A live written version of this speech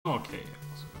Okay.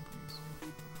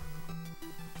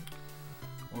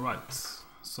 Alright,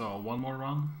 so one more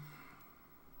run.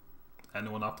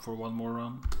 Anyone up for one more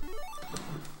run?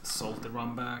 Salty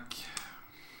run back.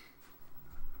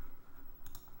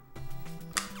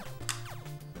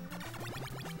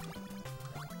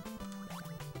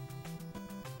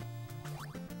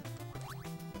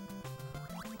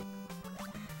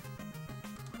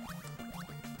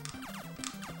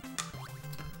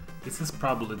 This is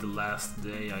probably the last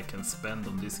day I can spend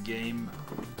on this game.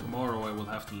 Tomorrow I will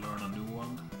have to learn a new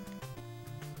one.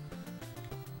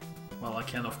 Well, I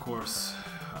can of course...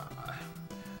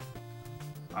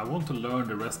 I want to learn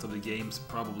the rest of the games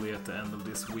probably at the end of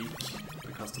this week,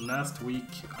 because the last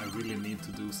week I really need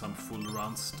to do some full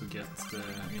runs to get the,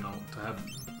 to have,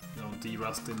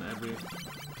 de-rust in every...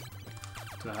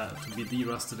 to be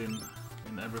de-rusted in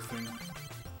everything.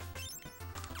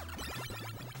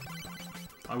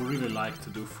 I would really like to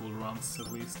do full runs at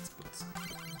least, but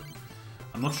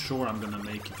I'm not sure I'm gonna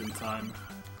make it in time.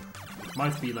 It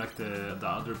might be like the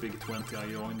other big 20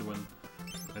 I joined when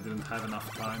I didn't have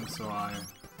enough time, so I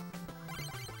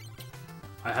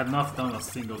had not done a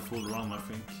single full run, I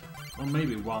think. Or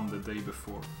maybe one the day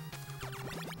before.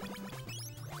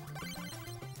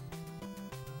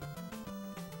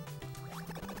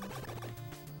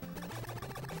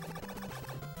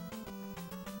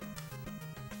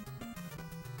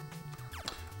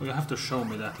 Well, you have to show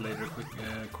me that later,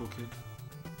 cool kid.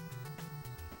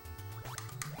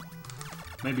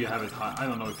 Maybe you have it high. I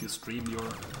don't know if you stream your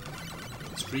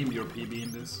PB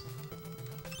in this.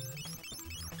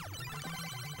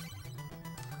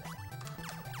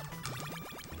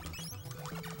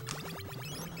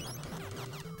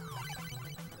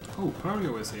 Oh,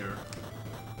 Perio is here.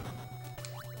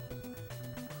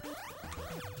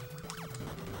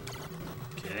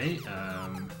 Okay, that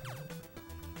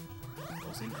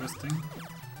was interesting.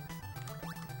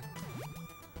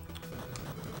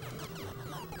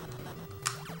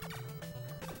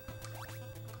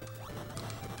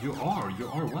 You are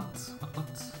what?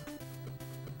 What?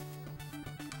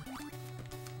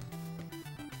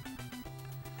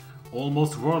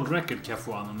 Almost world record,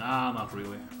 Kefuano. Nah, not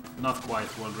really. Not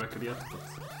quite world record yet, but...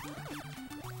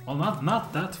 Well,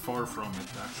 not that far from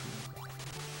it, actually.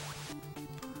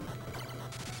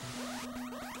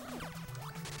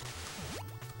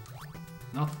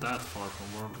 Not that far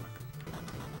from world record.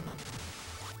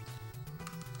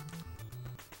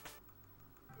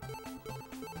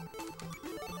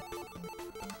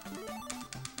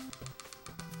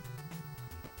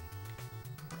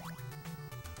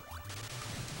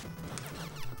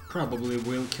 Probably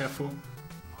will, Kefu.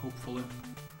 Hopefully.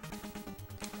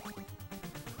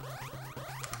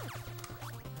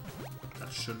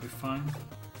 That should be fine.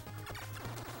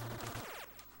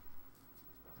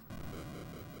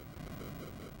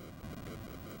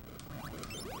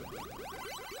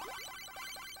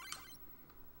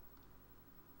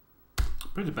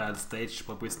 Pretty bad stage,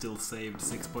 but we still saved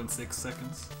 6.6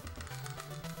 seconds.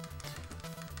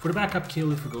 For the backup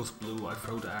kill, if he goes blue, I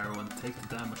throw the arrow and take the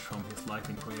damage from his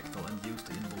lightning projectile and use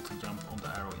the invul to jump on the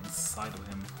arrow inside of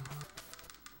him.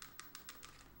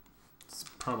 It's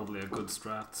probably a good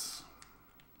strat.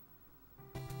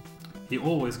 He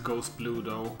always goes blue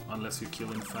though, unless you kill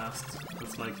him fast.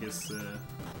 That's like his...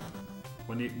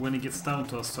 when he gets down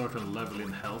to a certain level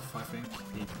in health, I think,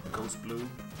 he goes blue.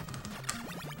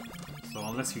 So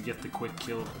unless you get the quick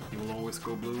kill, he will always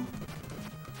go blue.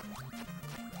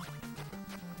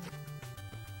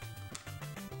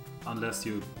 Unless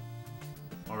you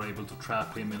are able to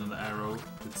trap him in an arrow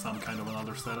with some kind of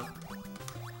another setup.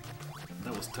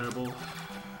 That was terrible.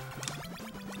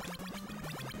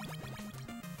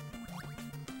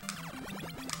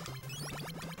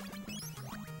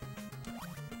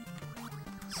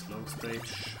 Slow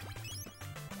stage.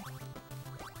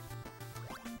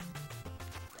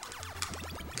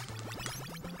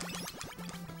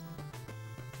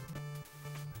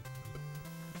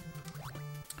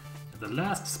 The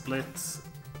last split...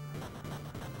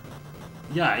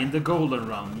 Yeah, in the golden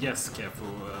run, yes,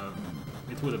 Kefu,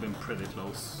 it would have been pretty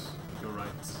close, you're right.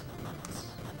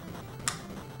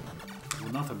 It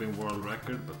would not have been world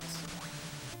record, but...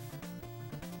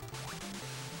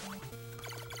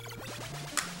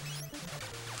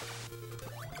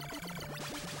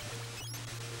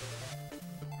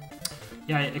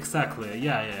 Yeah, exactly,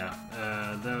 yeah.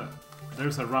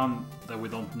 There's a run that we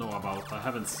don't know about, I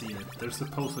haven't seen it. There's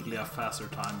supposedly a faster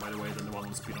time, by the way, than the one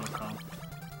on Speed on Account.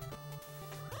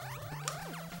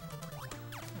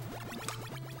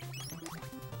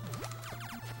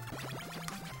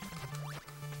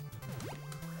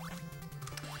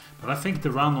 But But I think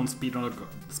the run on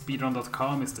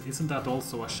speedrun.com isn't that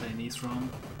also a Chinese run?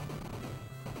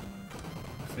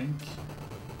 I think.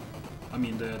 I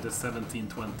mean the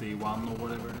 1721 or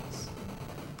whatever it is.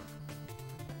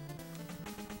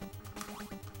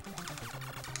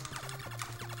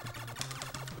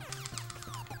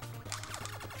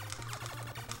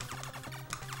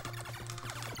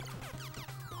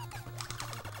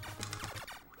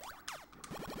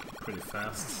 Pretty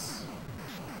fast.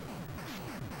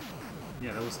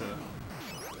 Yeah, that was a...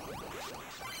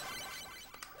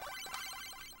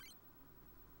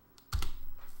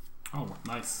 Oh,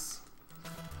 nice.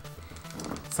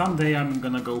 Someday I'm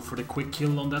gonna go for the quick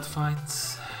kill on that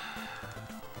fight.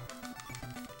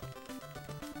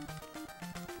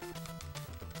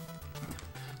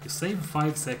 You save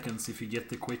 5 seconds if you get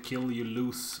the quick kill, you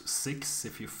lose 6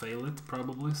 if you fail it,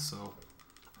 probably, so...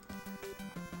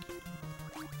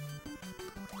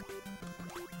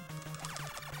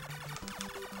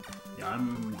 Yeah,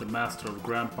 I'm the master of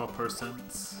grandpa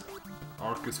percent.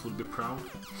 Arcus will be proud.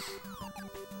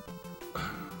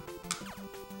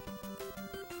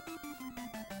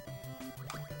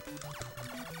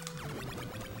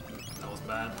 That was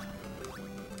bad.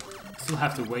 Still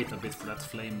have to wait a bit for that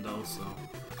flame though, so...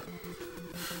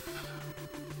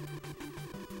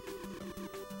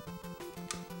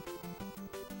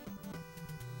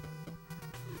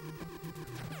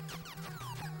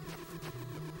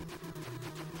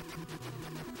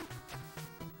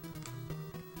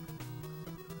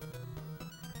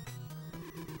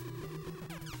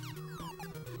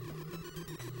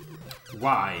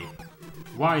 Why?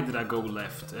 Why did I go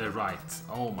left? Right.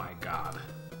 Oh my god.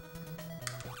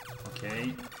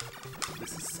 Okay.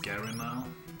 This is scary now.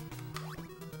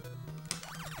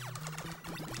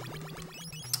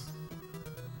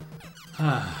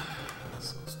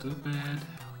 So stupid.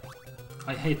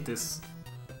 I hate this.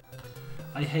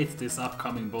 I hate this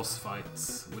upcoming boss fight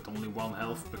with only 1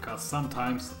 health because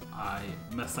sometimes I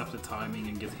mess up the timing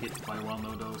and get hit by one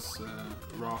of those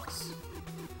rocks.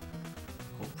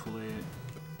 Hopefully...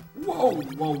 Whoa!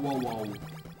 Whoa, whoa, whoa!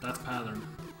 That pattern.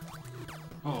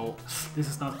 Uh-oh. This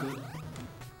is not good.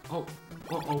 Oh!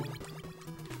 Uh-oh!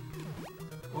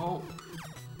 Oh!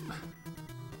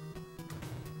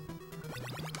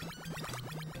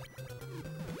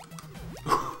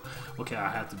 Okay, I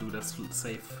had to do that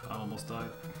safe. I almost died.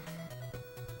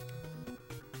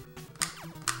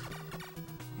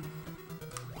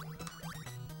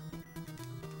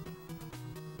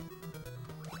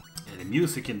 The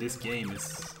music in this game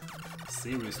is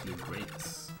seriously great.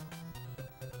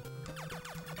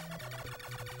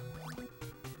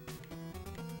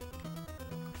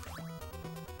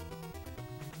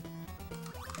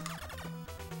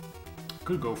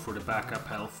 Could go for the backup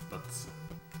health, but...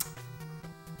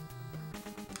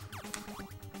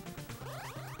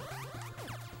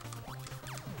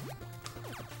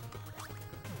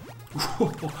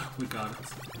 we got it.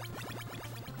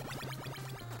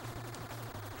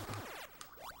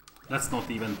 Let's not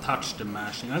even touch the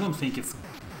mashing. I don't think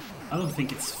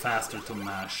it's faster to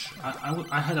mash.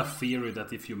 I had a theory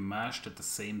that if you mashed at the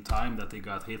same time that they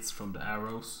got hits from the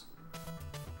arrows.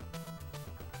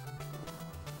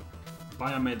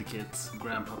 Buy a medikit,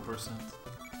 grandpa percent.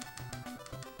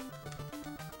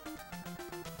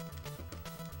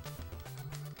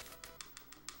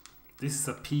 This is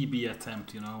a PB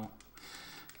attempt, you know.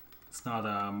 It's not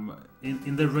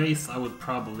in the race I would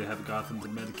probably have gotten the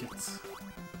medikit.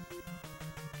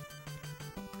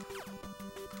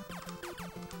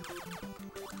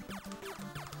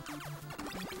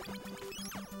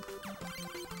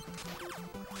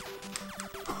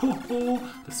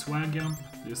 Oh, the swag jump.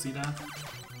 Do you see that?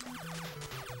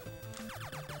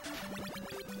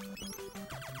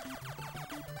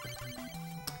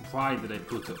 Why did I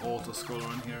put the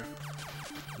auto-scroller in here?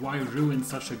 Why ruin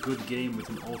such a good game with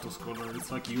an auto-scroller?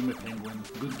 It's like Yume Penguin.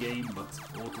 Good game, but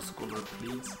auto-scroller,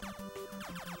 please.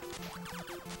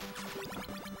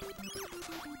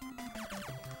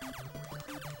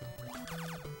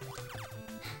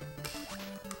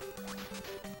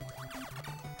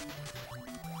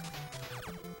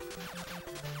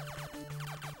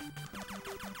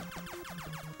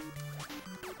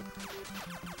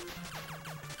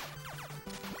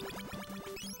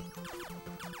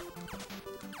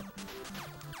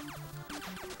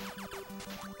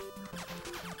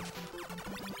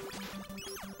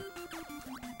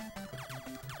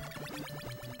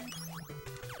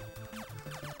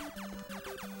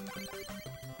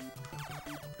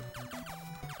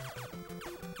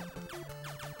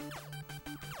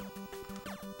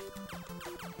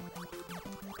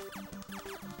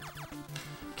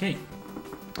 Okay,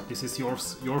 this is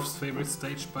yours favorite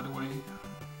stage, by the way.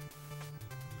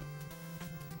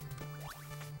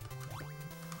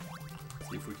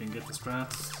 See if we can get the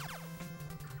strats.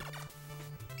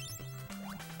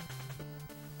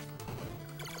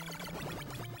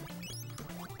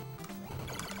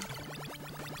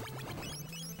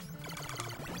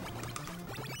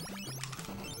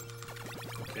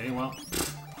 Okay, well,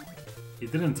 he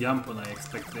didn't jump when I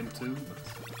expected him to, but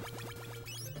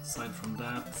aside from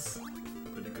that,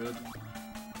 pretty good.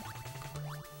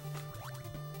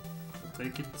 I'll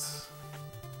take it.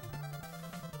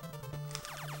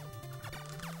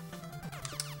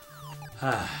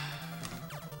 I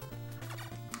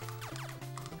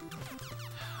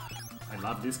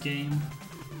love this game.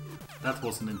 That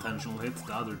was an intentional hit,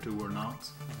 the other two were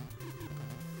not.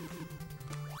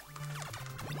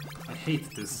 I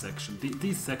hate this section.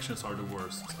 These sections are the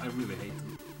worst. I really hate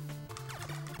them.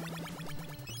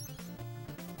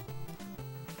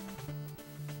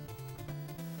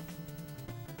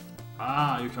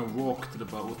 Ah, you can walk to the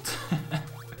boat.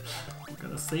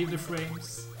 Gotta save the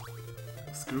frames.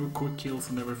 Screw quick kills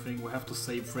and everything. We have to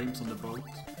save frames on the boat.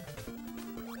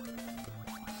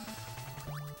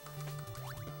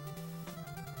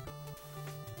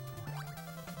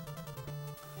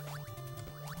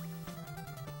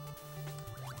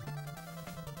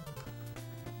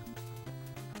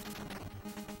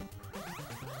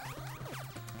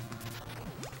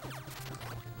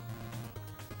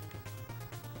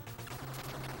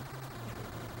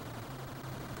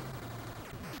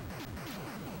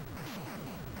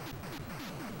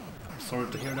 Sorry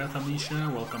to hear that,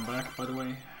 Amnesia. Welcome back, by the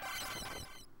way.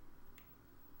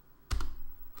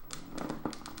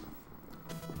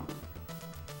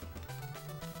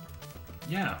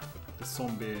 Yeah, the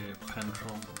zombie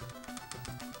pentron.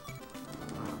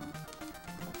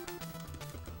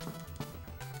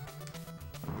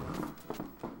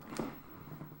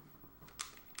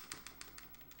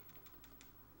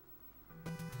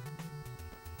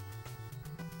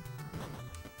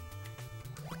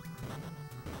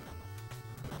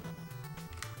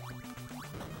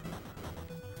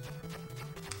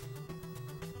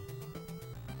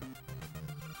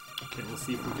 Okay, let's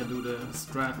see if we can do the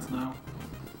strat now.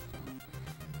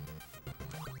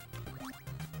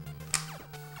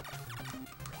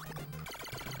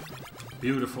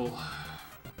 Beautiful.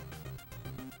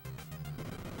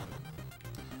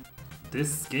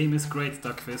 This game is great,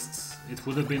 Duckfists. It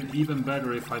would have been even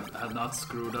better if I had not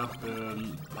screwed up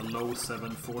a low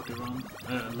 740 run.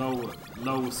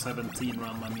 Low 17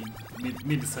 run, I mean.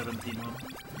 Mid 17 run,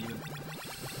 even.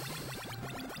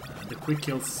 The quick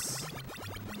kills...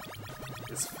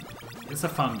 It's a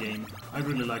fun game. I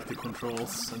really like the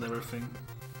controls and everything.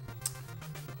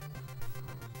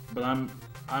 But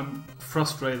I'm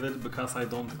frustrated because I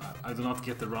do not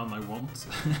get the run I want.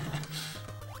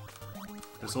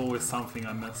 There's always something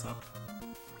I mess up.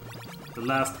 The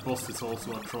last boss is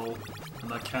also a troll,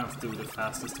 and I can't do the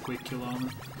fastest quick kill on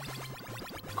it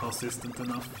consistent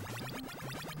enough.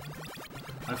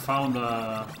 I found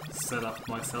a setup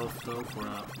myself though for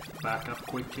a backup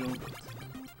quick kill, but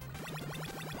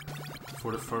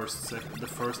for the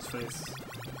first phase.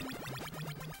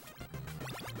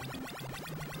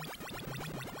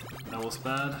 That was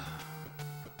bad.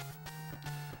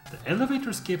 The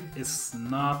elevator skip is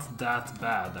not that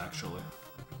bad, actually.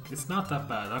 It's not that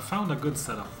bad. I found a good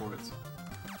setup for it.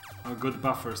 A good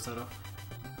buffer setup.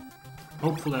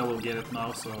 Hopefully I will get it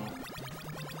now, so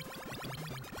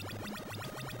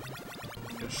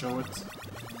I can show it.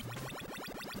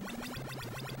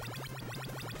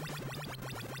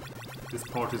 This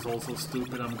part is also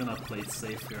stupid. I'm gonna play it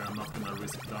safe here. I'm not gonna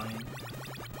risk dying.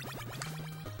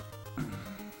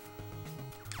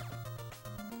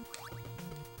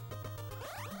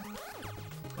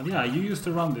 But yeah, you used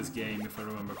to run this game, if I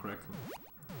remember correctly.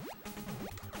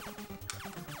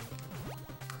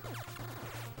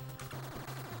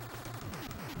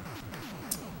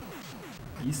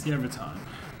 Easy every time.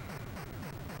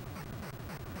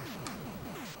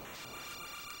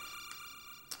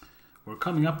 We're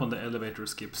coming up on the elevator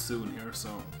skip soon here,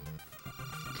 so...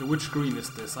 Okay, which screen is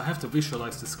this? I have to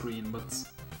visualize the screen, but...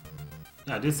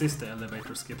 Yeah, this is the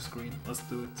elevator skip screen. Let's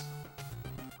do it.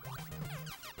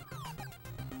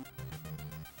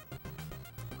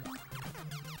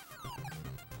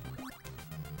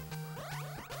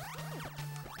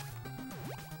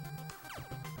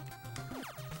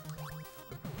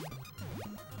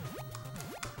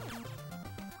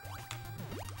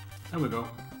 There we go.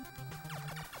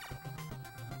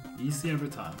 Easy every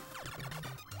time.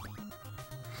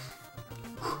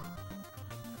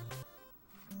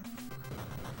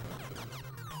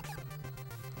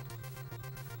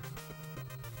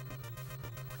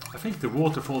 I think the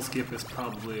waterfall skip is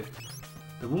probably...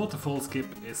 The waterfall skip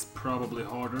is probably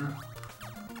harder.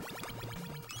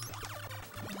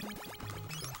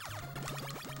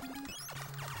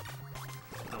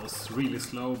 That was really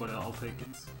slow, but I'll take it.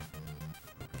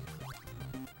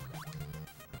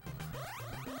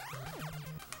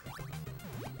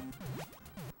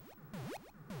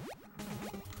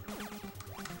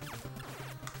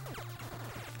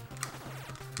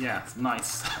 Yeah,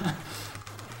 nice.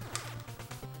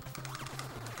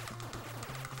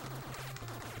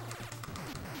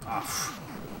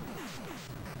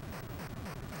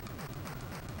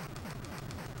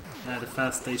 Yeah, the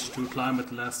fast stage 2 climb at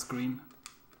the last screen.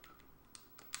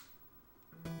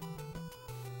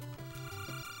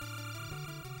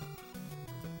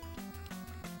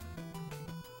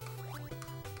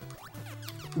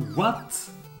 What?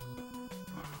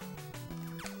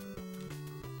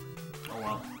 Oh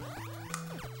well.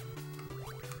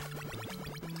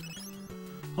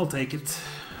 I'll take it.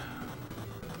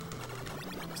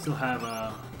 Still have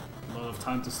a lot of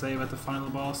time to save at the final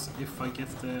boss if I get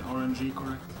the RNG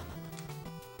correct.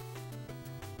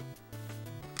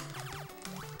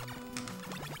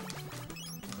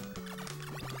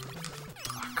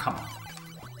 Ah, come on.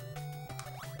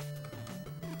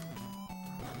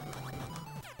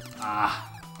 Ah,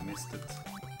 missed it.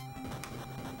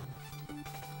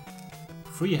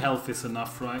 Free health is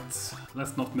enough, right?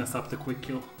 Let's not mess up the quick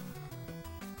kill.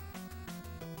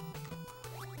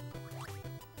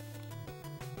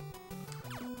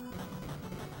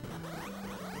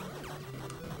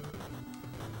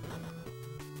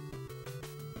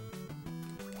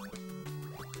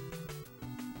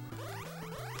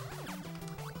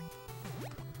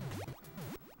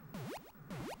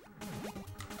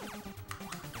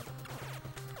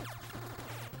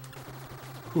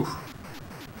 Whew.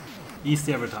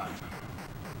 Easy every time.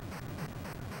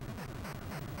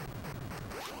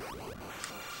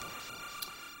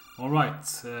 All right,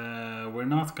 we're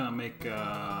not gonna make.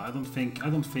 I don't think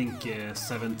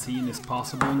 17 is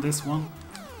possible in this one.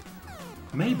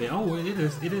 Maybe. Oh, it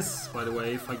is. It is. By the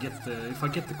way, if I get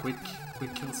the quick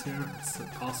kills here, it's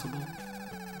possible.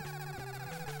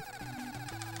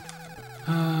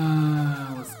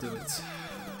 Let's do it.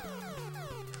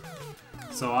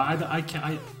 So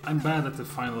I'm bad at the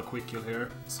final quick kill here,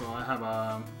 so I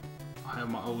have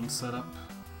my own setup.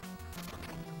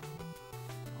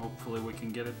 Hopefully we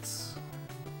can get it.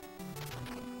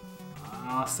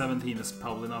 17 is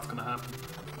probably not gonna happen.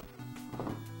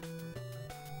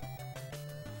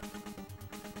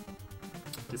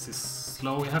 This is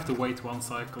slow. We have to wait one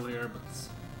cycle here, but.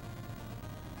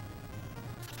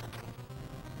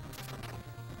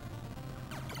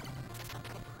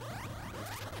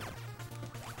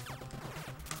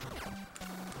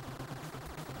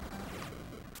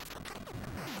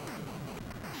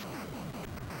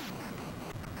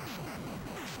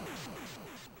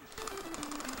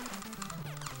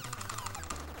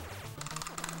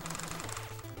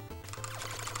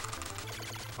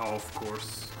 Oh, of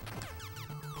course.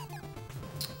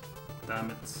 Damn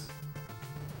it.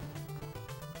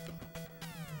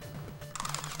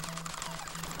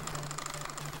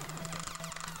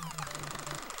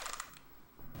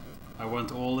 I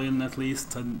went all in at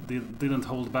least and didn't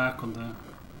hold back on the...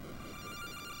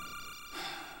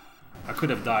 I could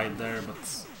have died there,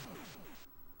 but...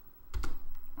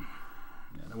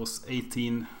 Yeah, that was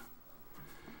 18...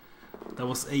 That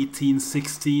was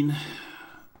 18-16.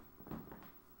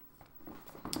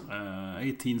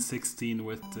 18-16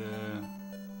 with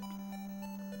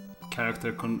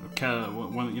character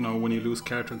when you lose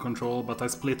character control, but I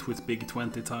split with big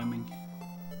 20 timing.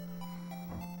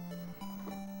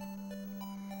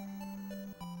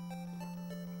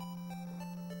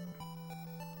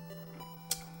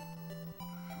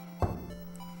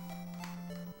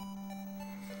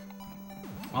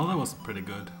 Well, that was pretty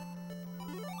good.